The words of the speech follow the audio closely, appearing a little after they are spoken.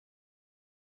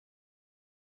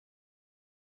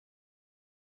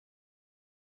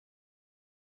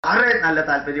വളരെ നല്ല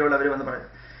താല്പര്യമുള്ളവർ വന്ന് പറയും,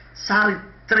 സാർ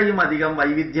ഇത്രയും അധികം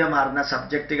വൈവിധ്യമാർന്ന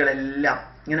സബ്ജക്റ്റുകളെല്ലാം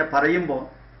ഇങ്ങനെ പറയുമ്പോൾ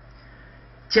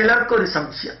ചിലർക്കൊരു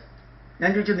സംശയം. ഞാൻ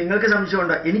ചോദിച്ചു, നിങ്ങൾക്ക്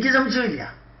സംശയമുണ്ടോ? എനിക്ക് സംശയമില്ല.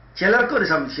 ചിലർക്കൊരു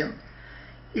സംശയം,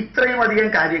 ഇത്രയും അധികം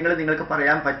കാര്യങ്ങൾ നിങ്ങൾക്ക്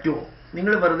പറയാൻ പറ്റുമോ?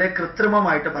 നിങ്ങൾ വെറുതെ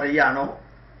കൃത്രിമമായിട്ട് പറയുകയാണോ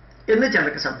എന്ന്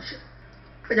ചിലർക്ക് സംശയം.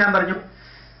 അപ്പം ഞാൻ പറഞ്ഞു,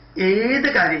 ഏത്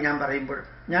കാര്യം ഞാൻ പറയുമ്പോഴും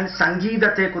ഞാൻ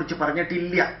സംഗീതത്തെക്കുറിച്ച്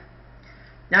പറഞ്ഞിട്ടില്ല,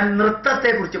 ഞാൻ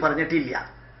നൃത്തത്തെക്കുറിച്ച് പറഞ്ഞിട്ടില്ല,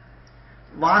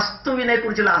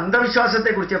 വാസ്തുവിനെക്കുറിച്ചുള്ള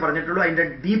അന്ധവിശ്വാസത്തെക്കുറിച്ചേ പറഞ്ഞിട്ടുള്ളൂ, അതിൻ്റെ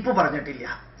ഡീപ്പ് പറഞ്ഞിട്ടില്ല.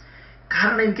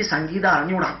 കാരണം എനിക്ക് സംഗീതം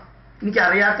അറിഞ്ഞൂടാ,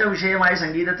 എനിക്കറിയാത്ത വിഷയമായ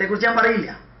സംഗീതത്തെക്കുറിച്ച് ഞാൻ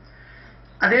പറയില്ല.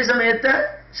 അതേസമയത്ത്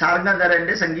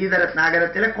ശാർങ്ങധരന്റെ സംഗീത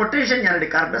രത്നാകരത്തിലെ കൊട്ടേഷൻ ഞാൻ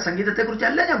എടുക്കാറുണ്ട്,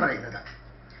 സംഗീതത്തെക്കുറിച്ചല്ല ഞാൻ പറയുന്നത്.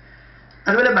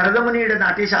 അതുപോലെ ഭരതമുനിയുടെ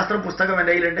നാട്യശാസ്ത്രം പുസ്തകം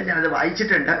എൻ്റെ കയ്യിലുണ്ട്, ഞാനത്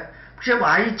വായിച്ചിട്ടുണ്ട്. പക്ഷെ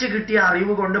വായിച്ചു കിട്ടിയ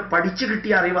അറിവ് കൊണ്ട് പഠിച്ചു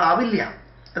കിട്ടിയ അറിവ് ആവില്ല,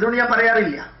 അതുകൊണ്ട് ഞാൻ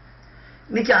പറയാറില്ല.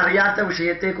 എനിക്ക് അറിയാത്ത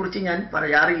വിഷയത്തെക്കുറിച്ച് ഞാൻ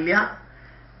പറയാറില്ല.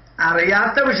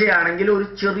 അറിയാത്ത വിഷയമാണെങ്കിൽ, ഒരു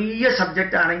ചെറിയ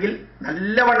സബ്ജക്റ്റ് ആണെങ്കിൽ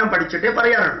നല്ലവണ്ണം പഠിച്ചിട്ടേ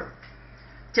പറയാറുള്ളൂ.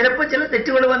 ചിലപ്പോൾ ചില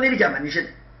തെറ്റുകൾ വന്നിരിക്കാം,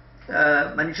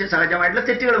 മനുഷ്യ സഹജമായിട്ടുള്ള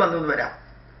തെറ്റുകൾ വന്നു എന്ന് വരാം.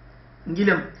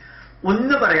 എങ്കിലും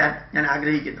ഒന്ന് പറയാൻ ഞാൻ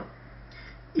ആഗ്രഹിക്കുന്നു.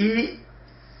 ഈ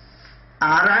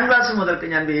 6ാം ക്ലാസ് മുതൽക്ക്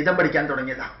ഞാൻ വേദം പഠിക്കാൻ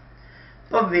തുടങ്ങിയതാണ്.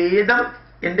 അപ്പോൾ വേദം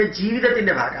എൻ്റെ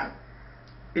ജീവിതത്തിൻ്റെ ഭാഗമാണ്.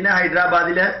 പിന്നെ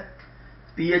ഹൈദരാബാദിൽ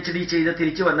PhD ചെയ്ത്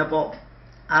തിരിച്ചു വന്നപ്പോൾ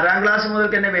 6ാം ക്ലാസ്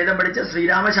മുതൽക്ക് എന്നെ വേദം പഠിച്ച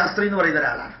ശ്രീരാമശാസ്ത്രി എന്ന് പറയുന്ന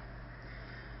ഒരാളാണ്.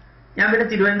 ഞാൻ പിന്നെ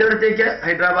തിരുവനന്തപുരത്തേക്ക്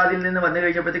ഹൈദരാബാദിൽ നിന്ന് വന്നു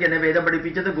കഴിഞ്ഞപ്പോഴത്തേക്ക് എന്നെ വേദം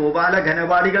പഠിപ്പിച്ചത് ഗോപാല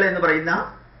ഘനപാടികൾ എന്ന് പറയുന്ന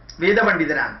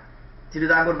വേദപണ്ഡിതരാണ്.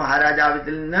 തിരുവിതാംകൂർ മഹാരാജാവിൽ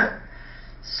നിന്ന്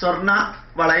സ്വർണ്ണ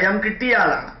വളയം കിട്ടിയ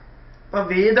ആളാണ്. അപ്പൊ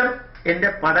വേദം എൻ്റെ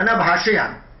പഠന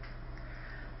ഭാഷയാണ്.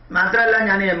 മാത്രമല്ല,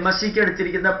 ഞാൻ MSc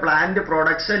എടുത്തിരിക്കുന്ന പ്ലാന്റ്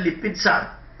പ്രോഡക്ട്സ് ലിപ്പിഡ്സ് ആണ്.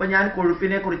 അപ്പൊ ഞാൻ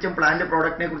കൊഴുപ്പിനെ കുറിച്ചും പ്ലാന്റ്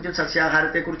പ്രോഡക്റ്റിനെ കുറിച്ചും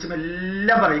സസ്യാഹാരത്തെക്കുറിച്ചും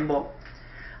എല്ലാം പറയുമ്പോൾ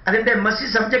അതിൻ്റെ MSc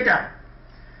സബ്ജക്റ്റാണ്.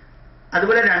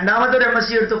 അതുപോലെ രണ്ടാമതൊരു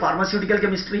MSc എടുത്തു, ഫാർമസ്യൂട്ടിക്കൽ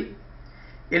കെമിസ്ട്രി.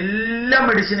 എല്ലാ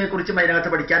മെഡിസിനെ കുറിച്ചും അതിനകത്ത്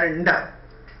പഠിക്കാനുണ്ട്.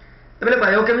 അതുപോലെ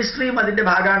ബയോകെമിസ്ട്രിയും അതിൻ്റെ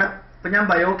ഭാഗമാണ്. അപ്പൊ ഞാൻ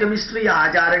ബയോകെമിസ്ട്രി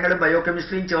ആചാരങ്ങളും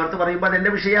ബയോകെമിസ്ട്രിയും ചേർത്ത് പറയുമ്പോൾ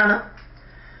അതെന്റെ വിഷയമാണ്.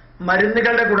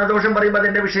 മരുന്നുകളുടെ ഗുണദോഷം പറയുമ്പോൾ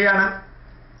അതെന്റെ വിഷയമാണ്.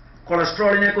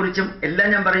 കൊളസ്ട്രോളിനെ കുറിച്ചും എല്ലാം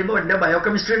ഞാൻ പറയുമ്പോൾ എൻ്റെ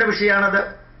ബയോകെമിസ്ട്രിയുടെ വിഷയമാണത്.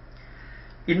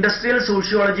 Industrial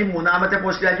sociology 3ാമത്തെ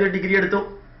post graduate degree എടുത്തു.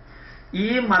 ഈ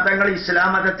മതങ്ങൾ, ഇസ്ലാം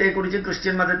മതത്തെക്കുറിച്ചും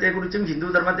ക്രിസ്ത്യൻ മതത്തെക്കുറിച്ചും ഹിന്ദു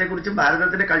ധർമ്മത്തെക്കുറിച്ചും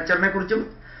ഭാരതത്തിന്റെ കൾച്ചറിനെ കുറിച്ചും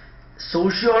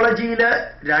സോഷ്യോളജിയിൽ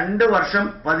 2 വർഷം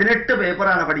 18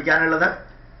 പേപ്പറാണ് പഠിക്കാനുള്ളത്.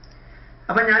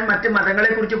 അപ്പൊ ഞാൻ മറ്റ്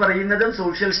മതങ്ങളെക്കുറിച്ച് പറയുന്നതും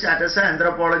സോഷ്യൽ സ്റ്റാറ്റസ്,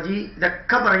 ആന്ത്രോപോളജി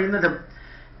ഇതൊക്കെ പറയുന്നതും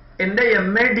എൻ്റെ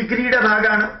MA ഡിഗ്രിയുടെ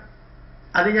ഭാഗമാണ്.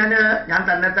 അത് ഞാൻ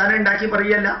തന്നെത്താനെ ഉണ്ടാക്കി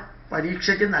പറയല്ല,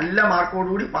 പരീക്ഷയ്ക്ക് നല്ല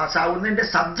മാർക്കോടുകൂടി പാസ്സാവുന്ന എൻ്റെ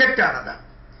സബ്ജക്റ്റാണത്.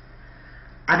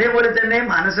 അതേപോലെ തന്നെ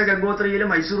മാനസ ഗംഗോത്രിയിൽ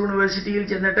മൈസൂർ യൂണിവേഴ്സിറ്റിയിൽ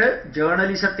ചെന്നിട്ട്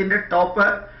ജേർണലിസത്തിന്റെ ടോപ്പ്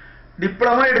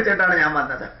ഡിപ്ലോമ എടുത്തിട്ടാണ് ഞാൻ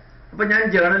വന്നത്. അപ്പൊ ഞാൻ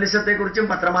ജേർണലിസത്തെക്കുറിച്ചും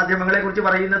പത്രമാധ്യമങ്ങളെക്കുറിച്ച്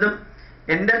പറയുന്നതും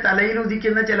എൻ്റെ തലയിൽ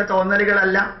ഉദിക്കുന്ന ചില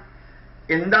തോന്നലുകളല്ല.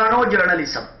 എന്താണോ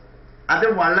ജേർണലിസം അത്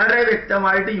വളരെ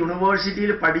വ്യക്തമായിട്ട്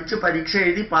യൂണിവേഴ്സിറ്റിയിൽ പഠിച്ച് പരീക്ഷ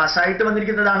എഴുതി പാസ്സായിട്ട്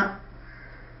വന്നിരിക്കുന്നതാണ്.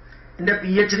 എൻ്റെ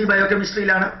PhD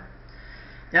ബയോകെമിസ്ട്രിയിലാണ്.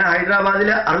 ഞാൻ ഹൈദരാബാദിൽ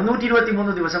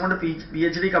 623 ദിവസം കൊണ്ട്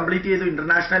PhD കംപ്ലീറ്റ് ചെയ്തു.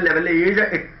 ഇന്റർനാഷണൽ ലെവലിൽ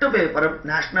 7-8 പേപ്പറും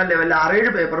നാഷണൽ ലെവലിൽ 6-7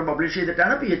 പേപ്പറും പബ്ലിഷ്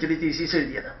ചെയ്തിട്ടാണ് PhD തീസിസ്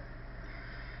എഴുതിയത്.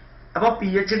 അപ്പോൾ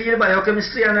PhDയിൽ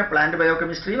ബയോകെമിസ്ട്രിയാണ്, പ്ലാന്റ്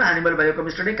ബയോകെമിസ്ട്രിയും ആനിമൽ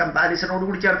ബയോകെമിസ്ട്രിയുടെയും കമ്പാരിസണോട്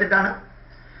കൂടി ചേർത്തിട്ടാണ്.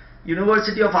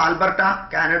 യൂണിവേഴ്സിറ്റി ഓഫ് ആൽബർട്ട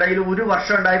കാനഡയിൽ 1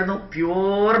 വർഷം ഉണ്ടായിരുന്നു,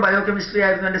 പ്യൂർ ബയോകെമിസ്ട്രി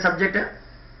ആയിരുന്നു എൻ്റെ സബ്ജക്റ്റ്.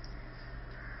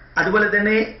 അതുപോലെ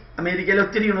തന്നെ അമേരിക്കയിലെ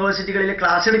ഒത്തിരി യൂണിവേഴ്സിറ്റികളിൽ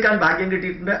ക്ലാസ് എടുക്കാൻ ഭാഗ്യം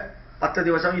കിട്ടിയിട്ടുണ്ട്. 10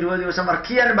 ദിവസം 20 ദിവസം വർക്ക്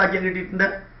ചെയ്യാനും ഭാഗ്യം കിട്ടിയിട്ടുണ്ട്.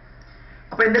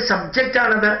 അപ്പൊ എൻ്റെ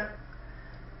സബ്ജക്റ്റാണത്.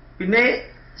 പിന്നെ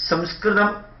സംസ്കൃതം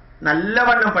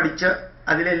നല്ലവണ്ണം പഠിച്ച്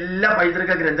അതിലെല്ലാ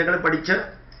പൈതൃക ഗ്രന്ഥങ്ങളും പഠിച്ച്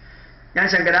ഞാൻ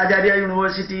ശങ്കരാചാര്യ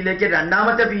യൂണിവേഴ്സിറ്റിയിലേക്ക്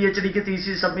 2ാമത്തെ PhDക്ക്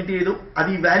തീസിസ് സബ്മിറ്റ് ചെയ്തു. അത്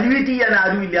ഇവാലുവേറ്റ് ചെയ്യാൻ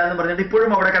ആരുമില്ല എന്ന് പറഞ്ഞിട്ട്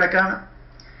ഇപ്പോഴും അവിടെ കിടക്കാണ്.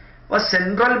 അപ്പൊ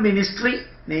സെൻട്രൽ മിനിസ്ട്രി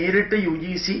നേരിട്ട്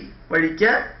UGC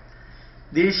വഴിക്ക്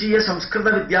ദേശീയ സംസ്കൃത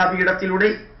വിദ്യാപീഠത്തിലൂടെ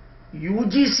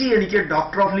UGC എനിക്ക്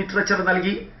ഡോക്ടർ ഓഫ് ലിറ്ററേച്ചർ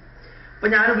നൽകി. അപ്പൊ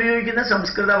ഞാൻ ഉപയോഗിക്കുന്ന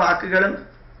സംസ്കൃത വാക്കുകളും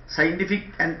scientific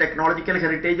and technological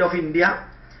heritage of India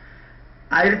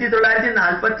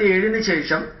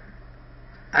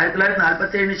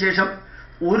 1947 ശേഷം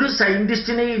ഒരു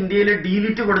സയന്റിസ്റ്റിനെ ഇന്ത്യയിൽ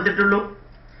ഡീലിറ്റ് കൊടുത്തിട്ടുള്ളൂ.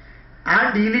 ആ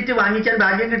ഡീലിറ്റ് വാങ്ങിക്കാൻ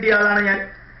ഭാഗ്യം കിട്ടിയ ആളാണ് ഞാൻ.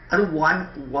 അത്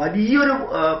വലിയൊരു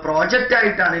പ്രോജക്റ്റ്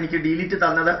ആയിട്ടാണ് എനിക്ക് ഡീലിറ്റ്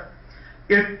തന്നത്.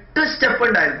 8 സ്റ്റെപ്പ്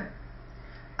ഉണ്ടായിരുന്നു.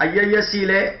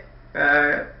 IISCയിലെ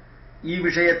ഈ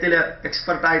വിഷയത്തിൽ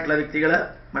എക്സ്പെർട്ടായിട്ടുള്ള വ്യക്തികൾ,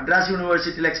 മദ്രാസ്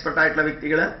യൂണിവേഴ്സിറ്റിയിൽ എക്സ്പെർട്ടായിട്ടുള്ള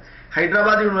വ്യക്തികൾ,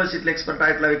 ഹൈദരാബാദ് യൂണിവേഴ്സിറ്റിയിൽ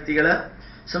എക്സ്പെർട്ടായിട്ടുള്ള വ്യക്തികൾ,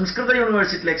 സംസ്കൃത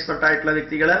യൂണിവേഴ്സിറ്റിയിൽ എക്സ്പെർട്ടായിട്ടുള്ള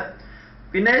വ്യക്തികൾ,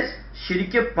 പിന്നെ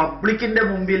ശരിക്കും പബ്ലിക്കിന്റെ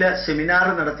മുമ്പിൽ സെമിനാർ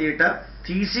നടത്തിയിട്ട്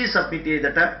തീസിസ് സബ്മിറ്റ്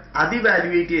ചെയ്തിട്ട് അത്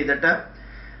ഇവാലുവേറ്റ് ചെയ്തിട്ട്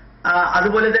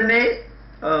അതുപോലെ തന്നെ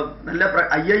നല്ല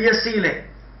IISCയിലെ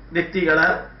വ്യക്തികൾ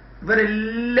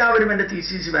ഇവരെല്ലാവരും എൻ്റെ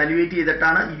തീസീസ് വാല്യുവേറ്റ്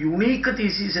ചെയ്തിട്ടാണ് യുണീക്ക്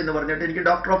തീസീസ് എന്ന് പറഞ്ഞിട്ട് എനിക്ക്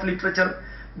ഡോക്ടർ ഓഫ് ലിറ്ററേച്ചർ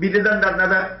ബിരുദം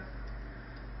തന്നത്.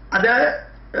 അത്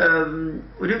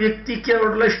ഒരു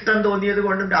വ്യക്തിക്കോടുള്ള ഇഷ്ടം തോന്നിയത്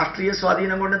കൊണ്ടും രാഷ്ട്രീയ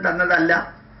സ്വാധീനം കൊണ്ടും തന്നതല്ല.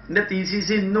 എൻ്റെ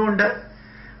തീസീസ് ഇന്നും ഉണ്ട്.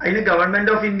 അതിന്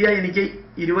ഗവൺമെന്റ് ഓഫ് ഇന്ത്യ എനിക്ക്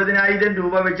 20,000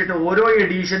 രൂപ വെച്ചിട്ട് ഓരോ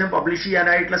എഡീഷനും പബ്ലിഷ്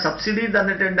ചെയ്യാനായിട്ടുള്ള സബ്സിഡി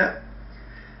തന്നിട്ടുണ്ട്.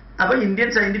 അപ്പൊ ഇന്ത്യൻ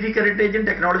സയന്റിഫിക് ഹെറിറ്റേജും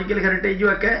ടെക്നോളജിക്കൽ ഹെറിറ്റേജും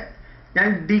ഒക്കെ ഞാൻ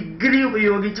ഡിഗ്രി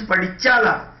ഉപയോഗിച്ച് പഠിച്ച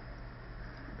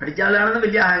ആളാണെന്ന്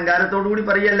വലിയ അഹങ്കാരത്തോടു കൂടി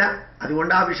പറയല്ല.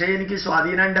 അതുകൊണ്ട് ആ വിഷയം എനിക്ക്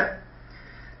സ്വാധീനമുണ്ട്.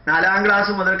 4ാം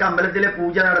ക്ലാസ് മുതൽക്ക് അമ്പലത്തിലെ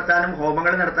പൂജ നടത്താനും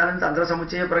ഹോമങ്ങൾ നടത്താനും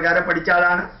തന്ത്രസമുച്ചയ പ്രകാരം പഠിച്ച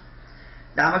ആളാണ്.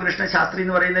 രാമകൃഷ്ണ ശാസ്ത്രി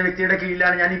എന്ന് പറയുന്ന വ്യക്തിയുടെ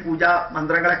കീഴിലാണ് ഞാൻ ഈ പൂജാ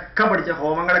മന്ത്രങ്ങളൊക്കെ പഠിച്ചത്,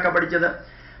 ഹോമങ്ങളൊക്കെ പഠിച്ചത്.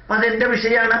 അപ്പൊ അതെന്റെ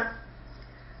വിഷയമാണ്.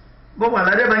 അപ്പോൾ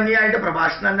വളരെ ഭംഗിയായിട്ട്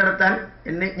പ്രഭാഷണം നടത്താൻ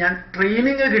ഞാൻ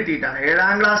ട്രെയിനിങ് കിട്ടിയിട്ടാണ്.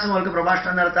 7ാം ക്ലാസ് മുതൽക്ക്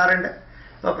പ്രഭാഷണം നടത്താറുണ്ട്.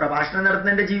 അപ്പോൾ പ്രഭാഷണം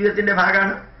നടത്തുന്നതിന്റെ ജീവിതത്തിന്റെ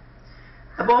ഭാഗമാണ്.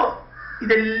 അപ്പോ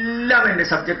ഇതെല്ലാം എൻ്റെ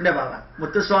സബ്ജക്റ്റിന്റെ ഭാഗമാണ്.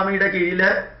 മുത്തുസ്വാമിയുടെ കീഴിൽ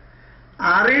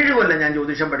 6-7 കൊല്ലം ഞാൻ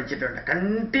ജ്യോതിഷം പഠിച്ചിട്ടുണ്ട്.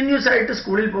 കണ്ടിന്യൂസ് ആയിട്ട്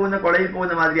സ്കൂളിൽ പോകുന്ന കോളേജിൽ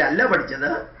പോകുന്ന മാതിരി അല്ല പഠിച്ചത്.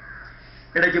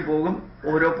 ഇടയ്ക്ക് പോകും,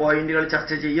 ഓരോ പോയിന്റുകൾ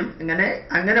ചർച്ച ചെയ്യും,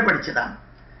 അങ്ങനെ പഠിച്ചതാണ്.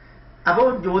 അപ്പോൾ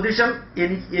ജ്യോതിഷം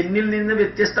എന്നിൽ നിന്ന്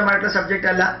വ്യത്യസ്തമായിട്ടുള്ള സബ്ജക്റ്റ്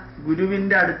അല്ല,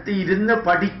 ഗുരുവിന്റെ അടുത്ത് ഇരുന്ന്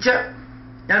പഠിച്ച്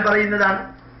ഞാൻ പറയുന്നതാണ്.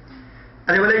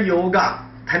 അതേപോലെ യോഗ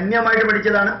ധന്യമായിട്ട്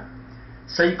പഠിച്ചതാണ്.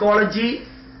 സൈക്കോളജി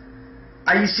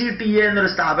ICTA എന്നൊരു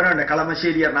സ്ഥാപനമുണ്ട്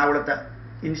കളമശ്ശേരി, എറണാകുളത്ത്,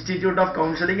 institute of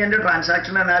counselling and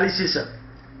transaction analysis.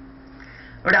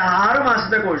 അവിടെ 6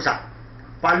 മാസത്തെ കോഴ്സാണ്.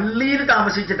 പള്ളിയിൽ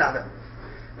താമസിച്ചിട്ടാണ്.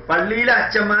 പള്ളിയിലെ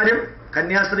അച്ഛന്മാരും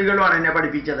കന്യാസ്ത്രീകളുമാണ് എന്നെ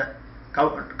പഠിപ്പിച്ചത്.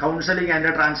 കൗൺസിലിംഗ് ആൻഡ്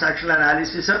ട്രാൻസാക്ഷൻ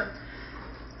അനാലിസിസ്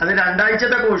അത് 2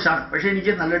 ആഴ്ചത്തെ കോഴ്സാണ്. പക്ഷെ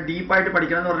എനിക്ക് നല്ല ഡീപ്പായിട്ട്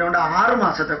പഠിക്കണം എന്ന് പറഞ്ഞുകൊണ്ട് 6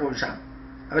 മാസത്തെ കോഴ്സാണ്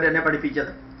അവരെന്നെ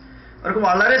പഠിപ്പിച്ചത്. അവർക്ക്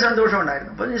വളരെ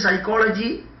സന്തോഷമുണ്ടായിരുന്നു. അപ്പൊ ഈ psychology,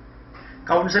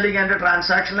 counselling and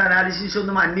transaction analysis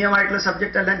ഒന്നും അന്യമായിട്ടുള്ള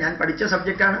സബ്ജക്റ്റ് അല്ല, ഞാൻ പഠിച്ച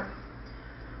സബ്ജക്റ്റാണ്.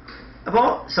 അപ്പോ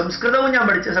സംസ്കൃതവും ഞാൻ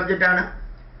പഠിച്ച സബ്ജക്റ്റാണ്.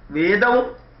 വേദവും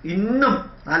ഇന്നും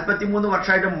 43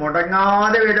 വർഷമായിട്ട്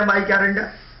മുടങ്ങാതെ വേദം വായിക്കാറുണ്ട്.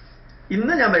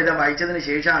 ഇന്ന് ഞാൻ വേദം വായിച്ചതിന്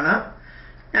ശേഷമാണ്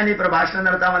ഞാൻ ഈ പ്രഭാഷണം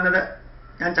നടത്താൻ വന്നത്.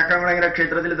 ഞാൻ ചക്രകുളങ്ങര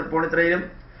ക്ഷേത്രത്തിൽ, തൃപ്പൂണിത്തുറയിലും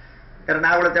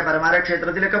എറണാകുളത്തെ പരമാര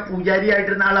ക്ഷേത്രത്തിലൊക്കെ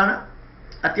പൂജാരിയായിട്ടിരുന്ന ആളാണ്.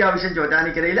 അത്യാവശ്യം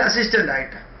ചോറ്റാനിക്കരയിൽ അസിസ്റ്റന്റ്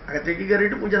ആയിട്ട്, അകത്തേക്ക്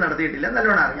കയറിയിട്ട് പൂജ നടത്തിയിട്ടില്ല,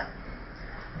 നല്ലോണം അറിയാം.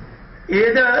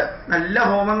 ഏത് നല്ല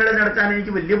ഹോമങ്ങൾ നടത്താൻ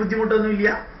എനിക്ക് വലിയ ബുദ്ധിമുട്ടൊന്നുമില്ല.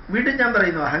 വീണ്ടും ഞാൻ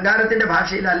പറയുന്നു, അഹങ്കാരത്തിന്റെ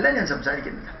ഭാഷയിലല്ല ഞാൻ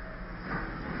സംസാരിക്കുന്നത്.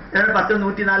 ഞാൻ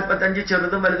 10,145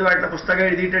 ചെറുതും വലുതുമായിട്ടുള്ള പുസ്തകം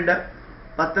എഴുതിയിട്ടുണ്ട്.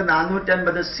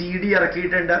 10,450 CD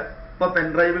ഇറക്കിയിട്ടുണ്ട്. ഇപ്പൊ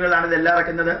പെൻഡ്രൈവുകളാണ് ഇതെല്ലാം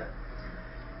ഇറക്കുന്നത്.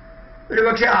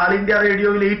 ഒരുപക്ഷെ ആൾ ഇന്ത്യ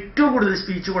റേഡിയോയിൽ ഏറ്റവും കൂടുതൽ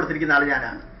സ്പീച്ച് കൊടുത്തിരിക്കുന്ന ആൾ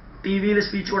ഞാനാണ്. TV-യിൽ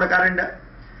സ്പീച്ച് കൊടുക്കാറുണ്ട്,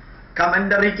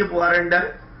 കമന്ററിക്ക് പോകാറുണ്ട്.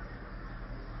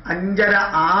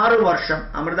 5.5-6 വർഷം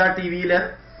അമൃത TV-യിൽ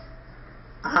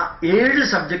 7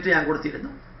 സബ്ജക്റ്റ് ഞാൻ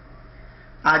കൊടുത്തിരുന്നു.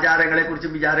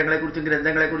 ആചാരങ്ങളെക്കുറിച്ചും വിചാരങ്ങളെക്കുറിച്ചും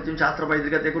ഗ്രന്ഥങ്ങളെക്കുറിച്ചും ശാസ്ത്ര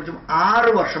പൈതൃകത്തെക്കുറിച്ചും 6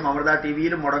 വർഷം അമൃത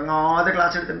TV-യിൽ മുടങ്ങാതെ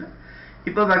ക്ലാസ് എടുത്തിട്ടുണ്ട്.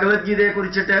 ഇപ്പൊ ഭഗവത്ഗീതയെ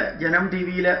കുറിച്ചിട്ട് ജനം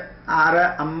TV-യിൽ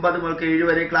 6:50 മുതൽ 7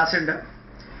 വരെ ക്ലാസ് ഉണ്ട്.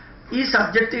 ഈ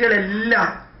സബ്ജക്റ്റുകളെല്ലാം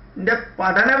എന്റെ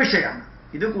പഠന വിഷയമാണ്.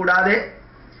 ഇതുകൂടാതെ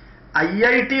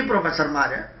IIT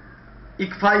പ്രൊഫസർമാര്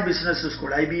ICFI business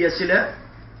school IBS-ൽ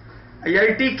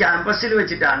IIT ക്യാമ്പസിൽ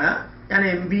വെച്ചിട്ടാണ് ഞാൻ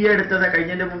MBA എടുത്തത്.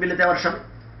 കഴിഞ്ഞതിന്റെ മുമ്പിലത്തെ വർഷം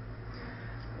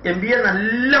MBA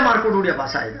നല്ല മാർക്കോടുകൂടിയാണ്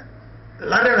പാസ്സായത്.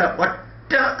 വളരെ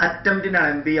ഒറ്റ അറ്റംപ്റ്റിനാണ്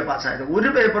MBA പാസ്സായത്. ഒരു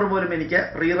പേപ്പർ പോലും എനിക്ക്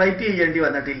റീറൈറ്റ് ചെയ്യേണ്ടി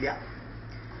വന്നിട്ടില്ല.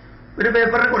 ഒരു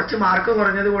പേപ്പറിന് കുറച്ച് മാർക്ക്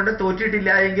കുറഞ്ഞത് കൊണ്ട്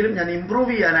തോറ്റിട്ടില്ല എങ്കിലും ഞാൻ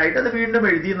ഇംപ്രൂവ് ചെയ്യാനായിട്ട് അത് വീണ്ടും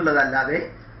എഴുതി എന്നുള്ളതല്ലാതെ.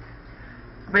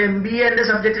 അപ്പൊ MBA എന്റെ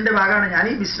സബ്ജക്റ്റിന്റെ ഭാഗമാണ്. ഞാൻ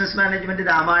ഈ ബിസിനസ് മാനേജ്മെന്റ്,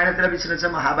 രാമായണത്തിലെ ബിസിനസ്,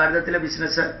 മഹാഭാരതത്തിലെ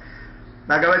ബിസിനസ്,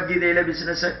 ഭഗവത്ഗീതയിലെ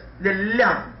ബിസിനസ്,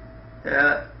 ഇതെല്ലാം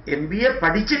MBA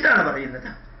പഠിച്ചിട്ടാണ് പറയുന്നത്,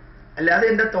 അല്ലാതെ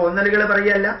എന്റെ തോന്നലുകൾ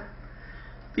പറയല്ല.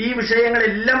 ഈ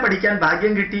വിഷയങ്ങളെല്ലാം പഠിക്കാൻ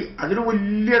ഭാഗ്യം കിട്ടി. അതൊരു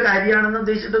വലിയ കാര്യമാണെന്ന്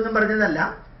ഉദ്ദേശിച്ചിട്ടൊന്നും പറഞ്ഞതല്ല.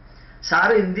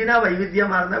 സാറ് എന്തിനാ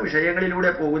വൈവിധ്യമാർന്ന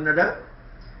വിഷയങ്ങളിലൂടെ പോകുന്നത്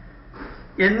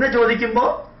എന്ന് ചോദിക്കുമ്പോൾ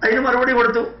അതിന് മറുപടി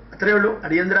കൊടുത്തു, അത്രയേ ഉള്ളൂ.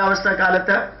 അടിയന്തരാവസ്ഥ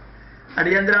കാലത്ത്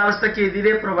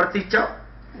അടിയന്തരാവസ്ഥക്കെതിരെ പ്രവർത്തിച്ച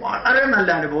വളരെ നല്ല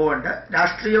അനുഭവമുണ്ട്.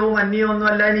 രാഷ്ട്രീയവും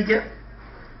അന്യമൊന്നുമല്ല എനിക്ക്.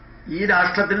 ഈ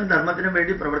രാഷ്ട്രത്തിനും ധർമ്മത്തിനും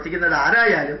വേണ്ടി പ്രവർത്തിക്കുന്നത്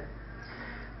ആരായാലും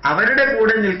അവരുടെ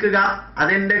കൂടെ നിൽക്കുക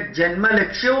അതെന്റെ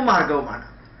ജന്മലക്ഷ്യവും മാർഗവുമാണ്.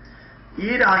 ഈ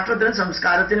രാഷ്ട്രത്തിനും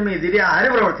സംസ്കാരത്തിനും എതിരെ ആര്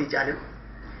പ്രവർത്തിച്ചാലും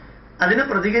അതിന്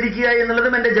പ്രതികരിക്കുക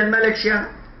എന്നുള്ളതും എന്റെ ജന്മലക്ഷ്യമാണ്.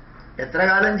 എത്ര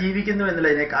കാലം ജീവിക്കുന്നു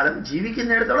എന്നുള്ളതിനേക്കാളും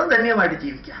ജീവിക്കുന്നിടത്തോളം ധന്യമായിട്ട്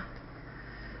ജീവിക്കാം.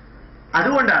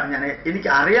 അതുകൊണ്ടാണ് എനിക്ക്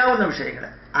അറിയാവുന്ന വിഷയങ്ങൾ,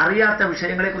 അറിയാത്ത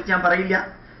വിഷയങ്ങളെക്കുറിച്ച് ഞാൻ പറയില്ല.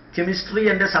 കെമിസ്ട്രി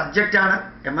എന്റെ സബ്ജക്റ്റാണ്,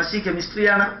 MSc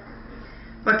കെമിസ്ട്രിയാണ്.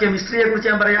 ഇപ്പൊ കെമിസ്ട്രിയെ കുറിച്ച്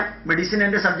ഞാൻ പറയാം. മെഡിസിൻ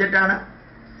എന്റെ സബ്ജക്റ്റാണ്,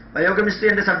 ബയോകെമിസ്ട്രി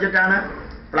എന്റെ സബ്ജക്റ്റാണ്,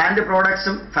 പ്ലാന്റ്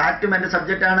പ്രോഡക്ട്സും ഫാക്റ്റും എന്റെ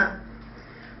സബ്ജക്റ്റാണ്.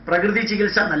 പ്രകൃതി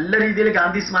ചികിത്സ നല്ല രീതിയിൽ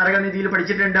ഗാന്ധി സ്മാരക നിധിയിൽ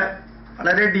പഠിച്ചിട്ടുണ്ട്.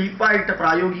 വളരെ ഡീപ്പായിട്ട്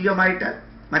പ്രായോഗികമായിട്ട്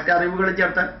മറ്ററിവുകൾ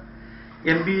ചേർത്ത്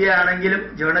MBA ആണെങ്കിലും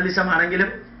ജേർണലിസം ആണെങ്കിലും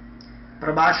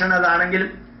പ്രഭാഷണതാണെങ്കിലും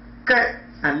ഒക്കെ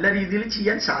നല്ല രീതിയിൽ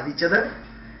ചെയ്യാൻ സാധിച്ചത്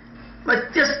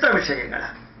വ്യത്യസ്ത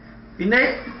വിഷയങ്ങളാണ്. പിന്നെ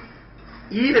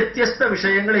ഈ വ്യത്യസ്ത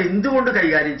വിഷയങ്ങൾ എന്തുകൊണ്ട്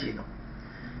കൈകാര്യം ചെയ്യുന്നു?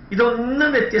 ഇതൊന്നും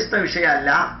വ്യത്യസ്ത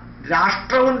വിഷയമല്ല.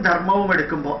 രാഷ്ട്രവും ധർമ്മവും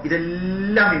എടുക്കുമ്പോൾ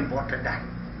ഇതെല്ലാം ഇമ്പോർട്ടൻ്റ് ആണ്.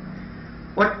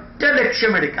 ഒറ്റ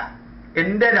ലക്ഷ്യമെടുക്കാം,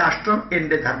 എൻ്റെ രാഷ്ട്രം,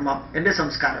 എൻ്റെ ധർമ്മം, എൻ്റെ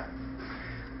സംസ്കാരം.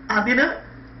 അതിന്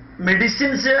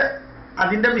മെഡിസിൻസ്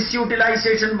അതിൻ്റെ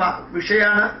മിസ്യൂട്ടിലൈസേഷൻ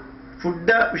വിഷയമാണ്,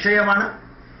 ഫുഡ് വിഷയമാണ്.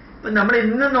 ഇപ്പം നമ്മൾ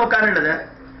ഇന്ന് നോക്കാനുള്ളത്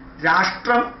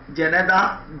രാഷ്ട്രം, ജനത,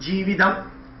 ജീവിതം,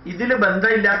 ഇതിൽ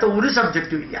ബന്ധമില്ലാത്ത ഒരു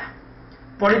സബ്ജക്റ്റും ഇല്ല.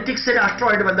 പൊളിറ്റിക്സ്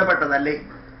രാഷ്ട്രവുമായിട്ട് ബന്ധപ്പെട്ടതല്ലേ?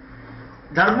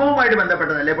 ധർമ്മവുമായിട്ട്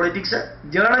ബന്ധപ്പെട്ടതല്ലേ പൊളിറ്റിക്സ്?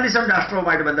 ജേർണലിസം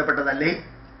രാഷ്ട്രവുമായിട്ട് ബന്ധപ്പെട്ടതല്ലേ?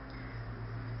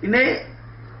 പിന്നെ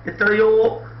എത്രയോ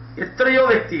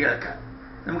വ്യക്തികൾക്ക്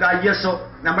നമുക്ക് ISO,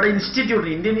 നമ്മുടെ institute,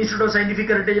 Indian institute of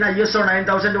scientific ഹെറിറ്റേജിന് ISO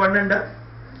 9001 ഉണ്ട്.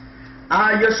 ആ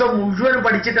ISO മുഴുവനും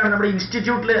പഠിച്ചിട്ടാണ് നമ്മുടെ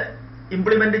ഇൻസ്റ്റിറ്റ്യൂട്ടിൽ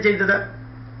ഇംപ്ലിമെന്റ് ചെയ്തത്.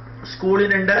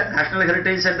 സ്കൂളിനുണ്ട്, നാഷണൽ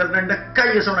ഹെറിറ്റേജ് സെന്ററിനുണ്ട്, ഒക്കെ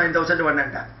ISO 9001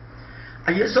 ഉണ്ട്.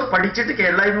 ISO പഠിച്ചിട്ട്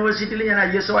കേരള യൂണിവേഴ്സിറ്റിയിൽ ഞാൻ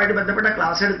ISO ആയിട്ട് ബന്ധപ്പെട്ട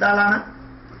ക്ലാസ് എടുത്ത ആളാണ്.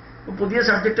 പുതിയ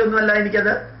സബ്ജക്റ്റ് ഒന്നുമല്ല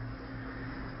എനിക്കത്.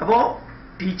 അപ്പോൾ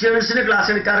ടീച്ചേഴ്സിന് ക്ലാസ്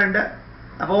എടുക്കാറുണ്ട്.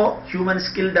 അപ്പോൾ ഹ്യൂമൻ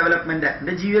സ്കിൽ ഡെവലപ്മെന്റ്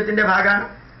എൻ്റെ ജീവിതത്തിന്റെ ഭാഗമാണ്.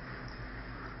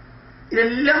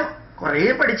 ഇതെല്ലാം കുറേ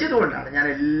പഠിച്ചതുകൊണ്ടാണ് ഞാൻ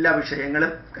എല്ലാ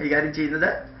വിഷയങ്ങളും കൈകാര്യം ചെയ്യുന്നത്.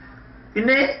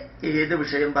 പിന്നെ ഏത്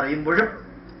വിഷയം പറയുമ്പോഴും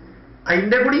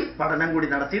അതിൻ്റെ കൂടി പഠനം കൂടി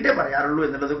നടത്തിയിട്ടേ പറയാറുള്ളൂ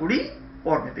എന്നുള്ളത് കൂടി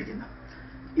ഓർമ്മിപ്പിക്കുന്നു.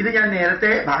 ഇത് ഞാൻ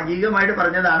നേരത്തെ ഭാഗികമായിട്ട്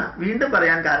പറഞ്ഞതാണ്. വീണ്ടും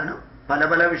പറയാൻ കാരണം പല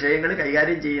പല വിഷയങ്ങൾ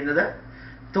കൈകാര്യം ചെയ്യുന്നത്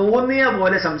തോന്നിയ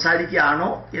പോലെ സംസാരിക്കുകയാണോ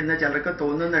എന്ന് ചിലർക്ക്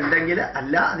തോന്നുന്നുണ്ടെങ്കിൽ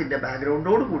അല്ല, അതിൻ്റെ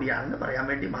ബാക്ക്ഗ്രൗണ്ടോട് കൂടിയാണെന്ന് പറയാൻ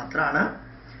വേണ്ടി മാത്രമാണ്.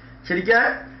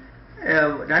 ശരിക്കും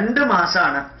 2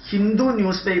 മാസമാണ് ഹിന്ദു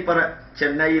ന്യൂസ് പേപ്പർ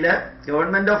ചെന്നൈയിൽ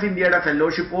ഗവൺമെന്റ് ഓഫ് ഇന്ത്യയുടെ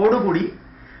ഫെലോഷിപ്പോടുകൂടി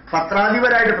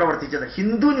പത്രാധിപരായിട്ട് പ്രവർത്തിച്ചത്,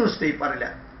 ഹിന്ദു ന്യൂസ് പേപ്പറിൽ.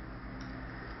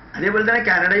 അതേപോലെ തന്നെ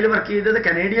കാനഡയിൽ വർക്ക് ചെയ്തത്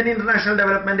കനേഡിയൻ ഇന്റർനാഷണൽ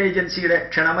ഡെവലപ്മെന്റ് ഏജൻസിയുടെ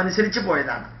ക്ഷണമനുസരിച്ച്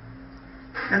പോയതാണ്.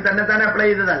 ഞാൻ തന്നെ അപ്ലൈ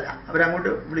ചെയ്തതല്ല.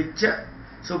 അവരങ്ങോട്ട് വിളിച്ച്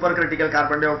സൂപ്പർ ക്രിട്ടിക്കൽ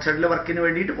കാർബൺ ഡൈ ഓക്സൈഡിൽ വർക്കിന്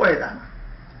വേണ്ടിയിട്ട് പോയതാണ്.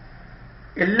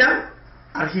 എല്ലാം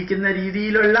അർഹിക്കുന്ന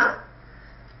രീതിയിലുള്ള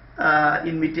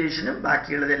ഇൻവിറ്റേഷനും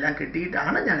ബാക്കിയുള്ളതെല്ലാം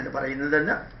കിട്ടിയിട്ടാണ് ഞാനിത്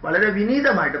പറയുന്നതെന്ന് വളരെ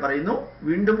വിനീതമായിട്ട് പറയുന്നു.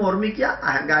 വീണ്ടും ഓർമ്മിക്കുക,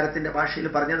 അഹങ്കാരത്തിന്റെ ഭാഷയിൽ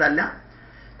പറഞ്ഞതല്ല.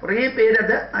 കുറേ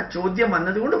പേരത് ആ ചോദ്യം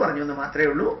വന്നതുകൊണ്ട് പറഞ്ഞു എന്ന് മാത്രമേ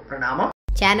ഉള്ളൂ. പ്രണാമം.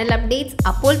 ചാനൽ അപ്ഡേറ്റ്സ്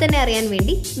അപ്പോൾ തന്നെ അറിയാൻ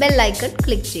വേണ്ടി ബെൽ ഐക്കൺ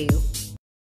ക്ലിക്ക് ചെയ്യൂ.